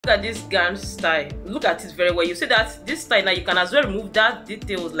Look at this gown style. Look at it very well. You see that this style now, you can as well remove that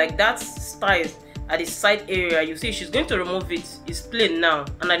details, like that style at the side area. You see she's going to remove it. It's plain now,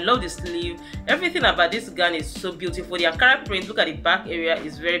 and I love the sleeve. Everything about this gown is so beautiful. The Ankara print, look at the back area,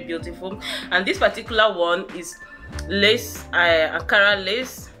 is very beautiful. And this particular one is lace, Ankara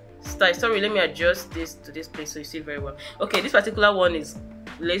lace style. Sorry, let me adjust this to this place so you see very well. Okay, this particular one is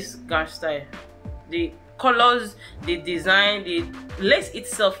lace gown style. The colors, the design, the lace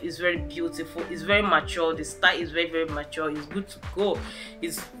itself is very beautiful. It's very mature. The style is very mature. It's good to go.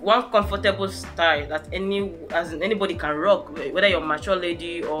 It's one comfortable style that anybody can rock, whether you're a mature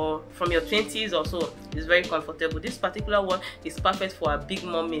lady or from your 20s or so. It's very comfortable. This particular one is perfect for our big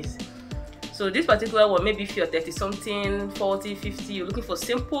mummies. So this particular one, maybe if you're 30 something, 40, 50, you're looking for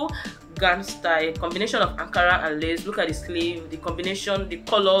simple gown style, combination of Ankara and lace. Look at the sleeve, the combination, the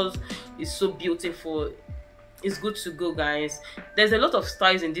colors is so beautiful. It's good to go, guys. There's a lot of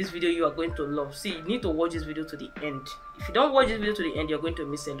styles in this video you are going to love. See, you need to watch this video to the end. If you don't watch this video to the end, you're going to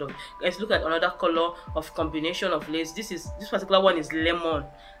miss a lot. Guys, look at another color of combination of lace. This particular one is lemon,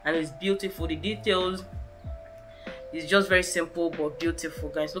 and it's beautiful. The details, it's just very simple but beautiful,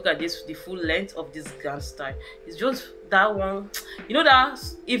 guys. Look at this, the full length of this gown style. It's just that one, you know, that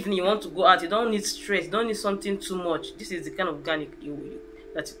evening you want to go out, you don't need stress, you don't need something too much. This is the kind of gown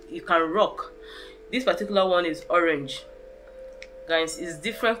that you can rock. This particular one is orange, guys. It's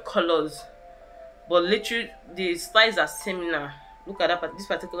different colors, but literally the styles are similar. Look at that. This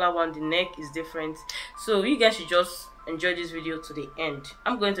particular one, the neck is different. So you guys should just enjoy this video to the end.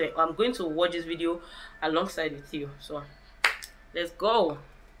 I'm going to watch this video alongside with you. So let's go.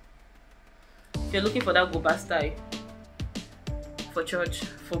 If you're looking for that goba style for church,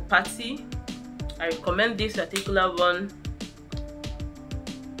 for party, I recommend this particular one.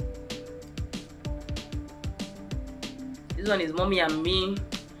 This one is mommy and me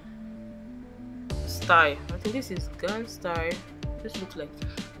style. I think this is gown style. This looks like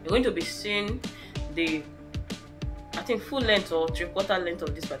you're going to be seeing the, I think, full length or 3/4 length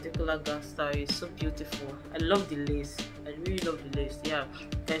of this particular gown style. Is so beautiful. I love the lace. I really love the lace. Yeah,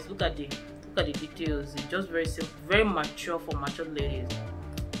 guys, look at the details. It's just very simple, very mature for mature ladies.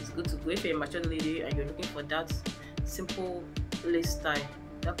 It's good to go if you're a mature lady and you're looking for that simple lace style.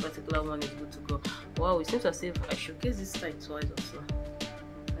 That particular one is good to go. Wow, it seems as if I showcase this style twice or so.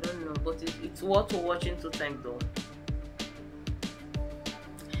 I don't know, but it's worth watching 2 times though.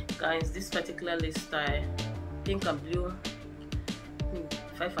 Guys, this particular lace style, pink and blue,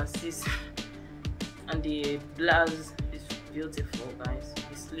 5 and 6, and the blouse is beautiful, guys.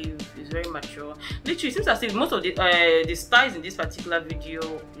 The sleeve is very mature. Literally, it seems as if most of the styles in this particular video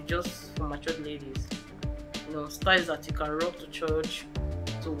is just for mature ladies. You know, styles that you can rock to church,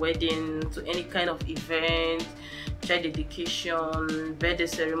 to wedding, to any kind of event, child dedication, birthday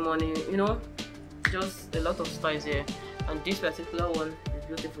ceremony. You know, just a lot of styles here. And this particular one is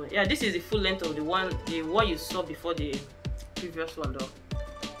beautiful. Yeah, this is the full length of the one you saw before, the previous one though.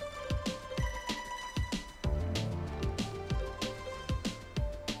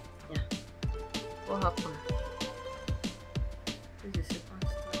 Yeah, what happened? This is the second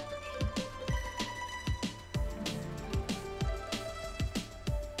style.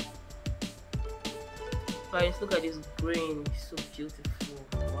 Guys, look at this green. It's so beautiful.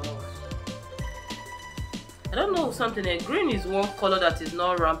 Wow. I don't know something. Green is one color that is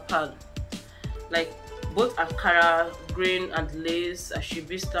not rampant. Like both Ankara green and lace,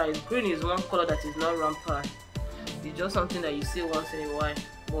 Asoebi style. Green is one color that is not rampant. It's just something that you see once in a while.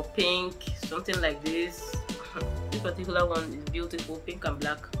 Or pink, something like this. This particular one is beautiful, pink and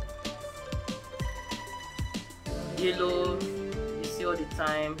black. Yellow, you see all the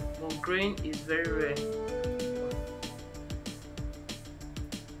time. But green is very rare.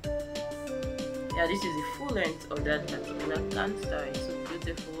 Yeah, this is the full length of that particular gown style. It's so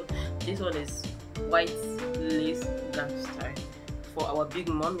beautiful. This one is white lace gown style for our big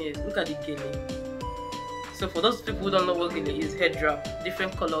mummies. Look at the gele. So for those people who don't know what gele is, head wrap,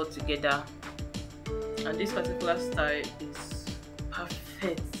 different color together. And this particular style is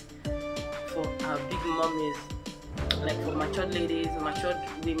perfect for our big mummies, like for matured ladies, matured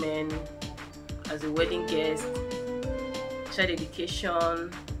women, as a wedding guest, child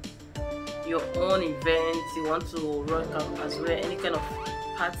dedication, your own event you want to rock up as well, any kind of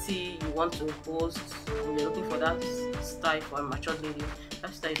party you want to host, and you're looking for that style for a mature lady.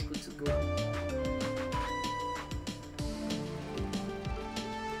 That style is good to go.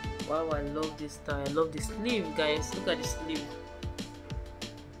 Wow, I love this style. I love the sleeve, guys. Look at the sleeve,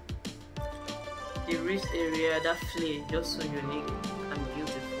 the wrist area, that flare, just so unique and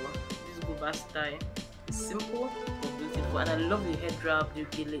beautiful. This goba style is simple but beautiful. beautiful. And I love the head wrap. The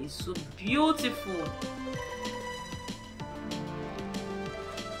gele is so beautiful.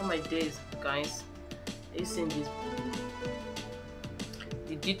 Oh my days, guys. Are you seeing this?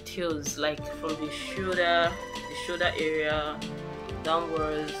 The details, like from the shoulder area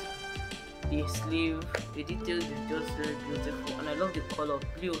downwards, the sleeve, the details is just very beautiful. And I love the color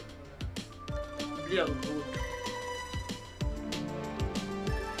blue and gold.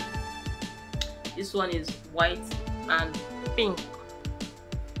 This one is white and pink.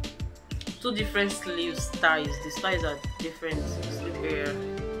 Two different sleeve styles. The styles are different sleeve area.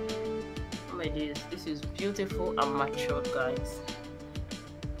 Oh my days, this is beautiful and matured, guys.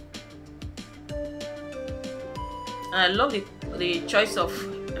 And I love the choice of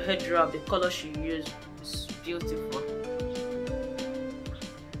head wrap. The color she used is beautiful.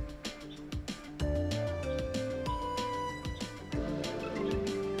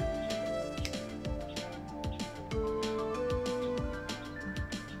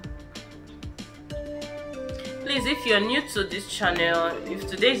 Please, if you're new to this channel, if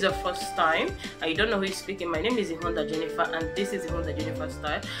today is your first time and you don't know who is speaking, my name is Ihonda Jennifer and this is Ihonda Jennifer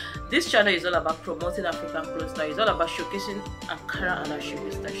Style. This channel is all about promoting African clothes style. It's all about showcasing Ankara and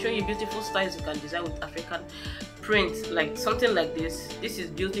Asoebi style, showing you beautiful styles you can design with African print, like something like this. This is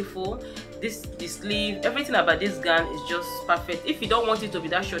beautiful. The sleeve, everything about this gown is just perfect. If you don't want it to be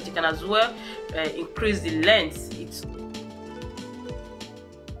that short, you can as well increase the length. It's